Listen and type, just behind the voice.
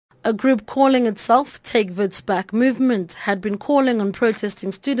A group calling itself Take Wits Back Movement had been calling on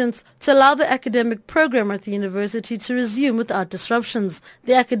protesting students to allow the academic program at the university to resume without disruptions.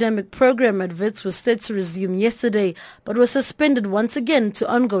 The academic program at Wits was set to resume yesterday, but was suspended once again to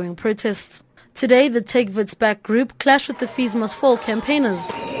ongoing protests. Today, the Take Wits Back group clashed with the Fees Must Fall campaigners.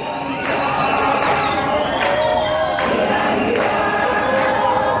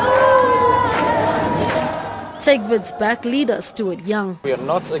 Take Wits Back leader Stuart Young. We are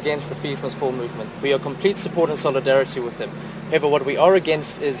not against the Fees Must Fall movement. We are complete support and solidarity with them. However, what we are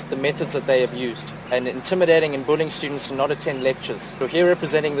against is the methods that they have used and intimidating and bullying students to not attend lectures. We're here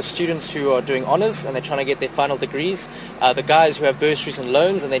representing the students who are doing honours and they're trying to get their final degrees, the guys who have bursaries and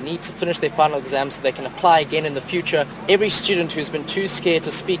loans and they need to finish their final exams so they can apply again in the future. Every student who's been too scared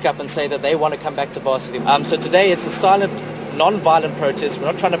to speak up and say that they want to come back to varsity. So today it's a silent, non-violent protest. We're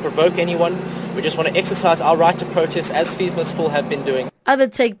not trying to provoke anyone. We just want to exercise our right to protest as Fees Must Fall have been doing. Other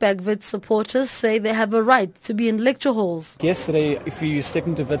Take Back Wits supporters say they have a right to be in lecture halls. Yesterday, if you stepped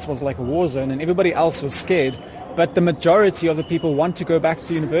into Wits, was like a war zone and everybody else was scared. But the majority of the people want to go back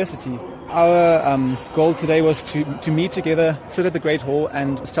to university. Our goal today was to meet together, sit at the Great Hall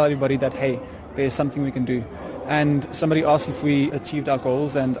and tell everybody that, hey, there's something we can do. And somebody asked if we achieved our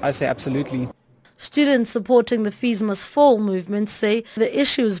goals and I say absolutely. Students supporting the Fees Must Fall movement say the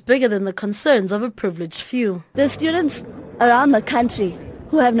issue is bigger than the concerns of a privileged few. There's students around the country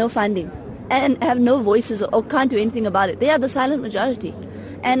who have no funding and have no voices or can't do anything about it. They are the silent majority.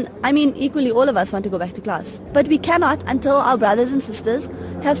 And I mean, equally all of us want to go back to class. But we cannot until our brothers and sisters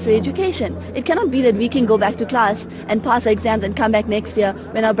have free education. It cannot be that we can go back to class and pass our exams and come back next year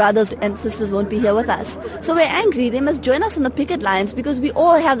when our brothers and sisters won't be here with us. So we're angry. They must join us on the picket lines because we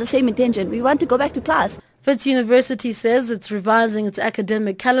all have the same intention. We want to go back to class. Wits University says it's revising its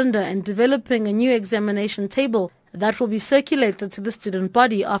academic calendar and developing a new examination table that will be circulated to the student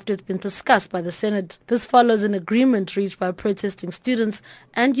body after it's been discussed by the Senate. This follows an agreement reached by protesting students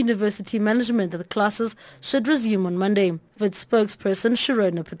and university management that the classes should resume on Monday. Wits spokesperson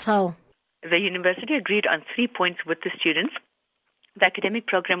Sharona Patel. The university agreed on 3 points with the students. The academic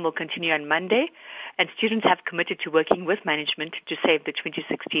program will continue on Monday, and students have committed to working with management to save the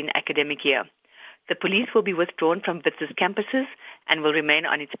 2016 academic year. The police will be withdrawn from Wits' campuses and will remain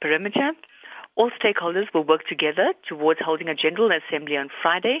on its perimeter. All stakeholders will work together towards holding a General Assembly on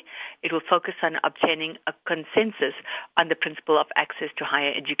Friday. It will focus on obtaining a consensus on the principle of access to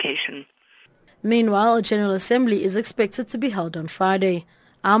higher education. Meanwhile, a General Assembly is expected to be held on Friday.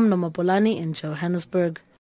 I'm Noma Bolani in Johannesburg.